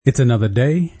It's another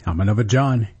day. I'm another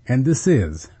John, and this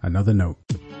is Another Note.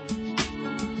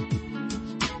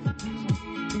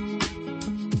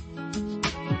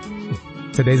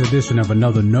 Today's edition of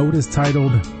Another Note is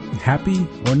titled, Happy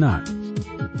or Not?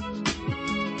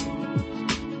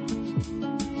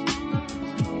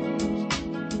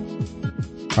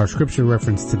 Our scripture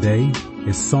reference today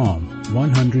is Psalm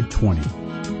 120.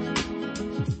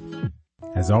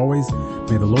 As always,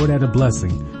 may the Lord add a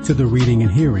blessing to the reading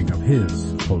and hearing of His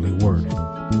holy word.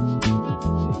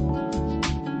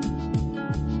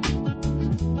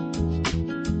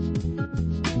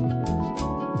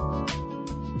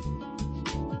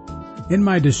 In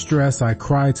my distress I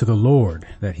cry to the Lord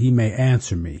that He may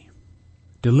answer me.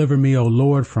 Deliver me, O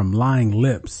Lord, from lying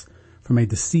lips, from a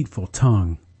deceitful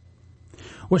tongue.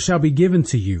 What shall be given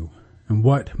to you, and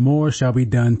what more shall be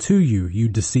done to you, you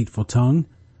deceitful tongue?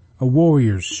 A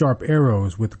warrior's sharp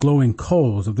arrows with glowing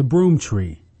coals of the broom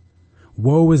tree.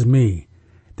 Woe is me,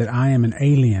 that I am an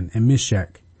alien in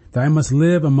Meshech, that I must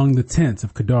live among the tents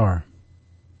of Kedar.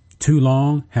 Too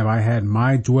long have I had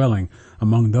my dwelling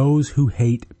among those who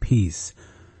hate peace.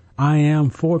 I am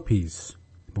for peace,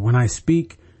 but when I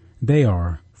speak, they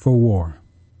are for war.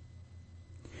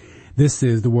 This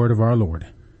is the word of our Lord.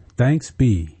 Thanks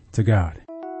be to God.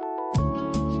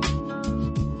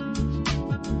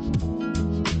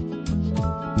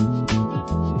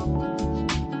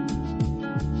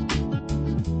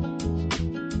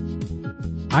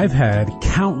 I've had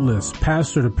countless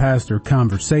pastor-to-pastor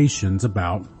conversations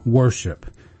about worship.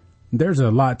 There's a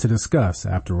lot to discuss,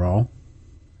 after all.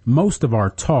 Most of our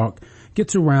talk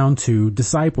gets around to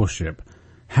discipleship.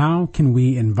 How can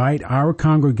we invite our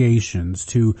congregations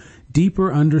to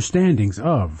deeper understandings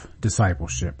of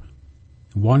discipleship?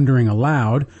 Wondering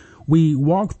aloud, we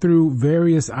walk through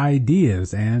various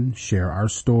ideas and share our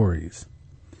stories.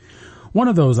 One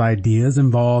of those ideas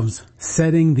involves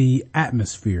setting the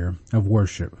atmosphere of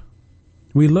worship.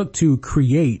 We look to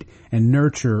create and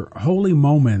nurture holy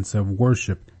moments of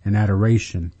worship and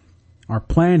adoration. Our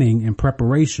planning and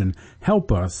preparation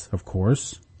help us, of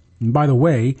course. And by the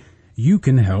way, you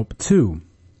can help too.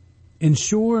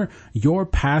 Ensure your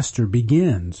pastor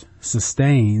begins,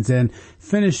 sustains, and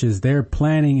finishes their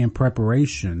planning and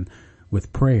preparation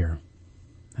with prayer.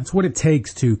 That's what it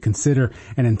takes to consider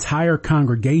an entire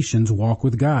congregation's walk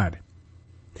with God.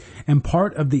 And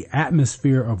part of the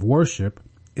atmosphere of worship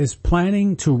is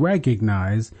planning to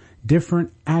recognize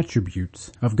different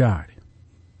attributes of God.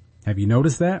 Have you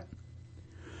noticed that?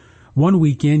 One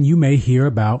weekend you may hear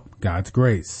about God's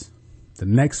grace. The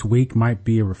next week might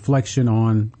be a reflection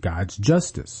on God's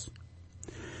justice.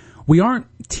 We aren't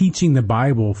teaching the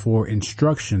Bible for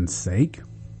instruction's sake.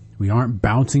 We aren't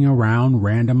bouncing around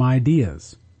random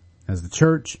ideas. As the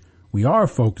church, we are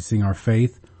focusing our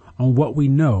faith on what we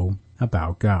know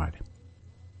about God.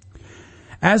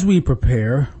 As we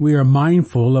prepare, we are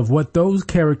mindful of what those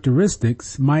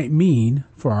characteristics might mean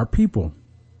for our people.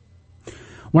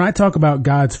 When I talk about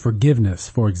God's forgiveness,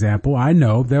 for example, I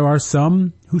know there are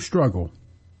some who struggle.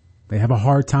 They have a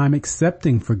hard time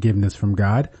accepting forgiveness from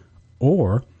God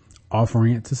or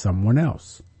offering it to someone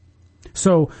else.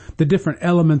 So the different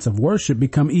elements of worship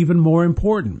become even more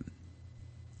important.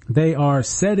 They are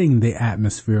setting the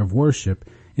atmosphere of worship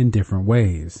in different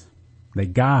ways. They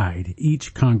guide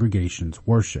each congregation's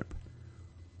worship.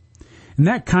 And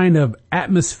that kind of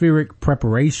atmospheric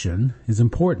preparation is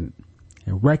important.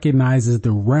 It recognizes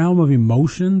the realm of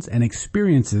emotions and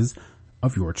experiences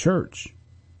of your church.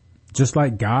 Just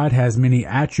like God has many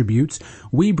attributes,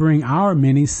 we bring our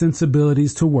many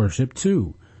sensibilities to worship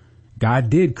too. God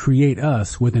did create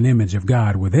us with an image of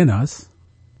God within us.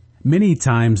 Many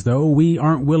times, though, we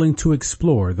aren't willing to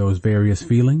explore those various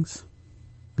feelings.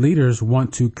 Leaders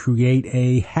want to create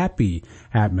a happy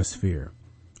atmosphere.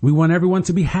 We want everyone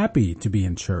to be happy to be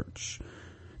in church.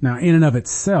 Now, in and of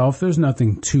itself, there's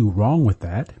nothing too wrong with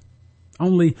that.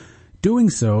 Only doing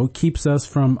so keeps us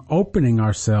from opening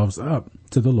ourselves up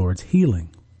to the Lord's healing.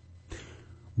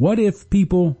 What if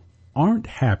people aren't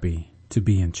happy to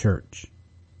be in church?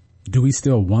 Do we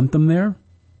still want them there?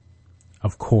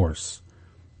 Of course.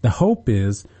 The hope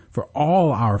is for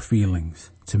all our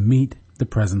feelings to meet the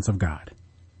presence of God.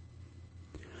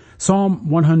 Psalm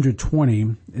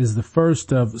 120 is the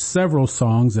first of several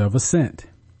songs of ascent.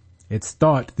 It's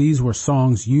thought these were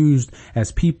songs used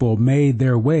as people made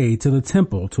their way to the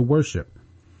temple to worship.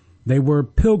 They were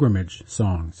pilgrimage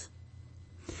songs.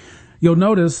 You'll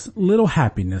notice little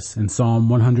happiness in Psalm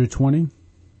 120.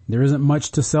 There isn't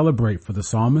much to celebrate for the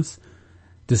psalmist.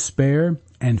 Despair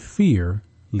and fear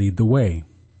lead the way.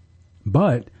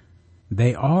 But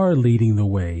they are leading the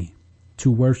way to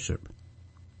worship.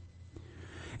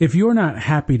 If you're not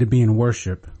happy to be in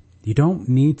worship, you don't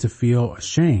need to feel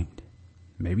ashamed.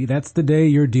 Maybe that's the day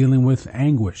you're dealing with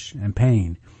anguish and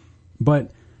pain,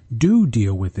 but do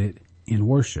deal with it in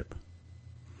worship.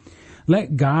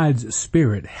 Let God's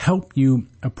Spirit help you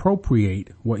appropriate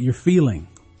what you're feeling.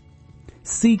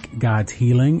 Seek God's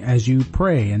healing as you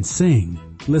pray and sing,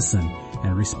 listen,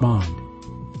 and respond.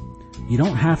 You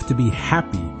don't have to be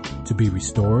happy to be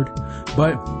restored,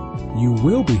 but you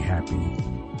will be happy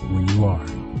when you are.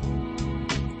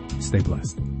 Stay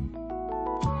blessed.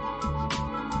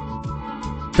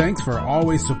 Thanks for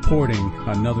always supporting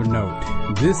Another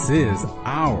Note. This is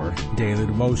our daily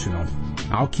devotional.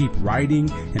 I'll keep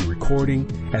writing and recording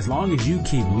as long as you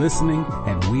keep listening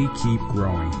and we keep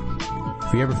growing.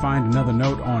 If you ever find Another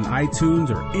Note on iTunes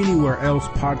or anywhere else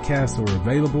podcasts are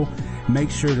available,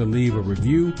 make sure to leave a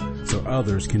review so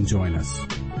others can join us.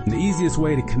 And the easiest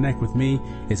way to connect with me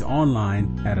is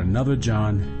online at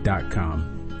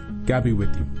anotherjohn.com. God be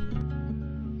with you.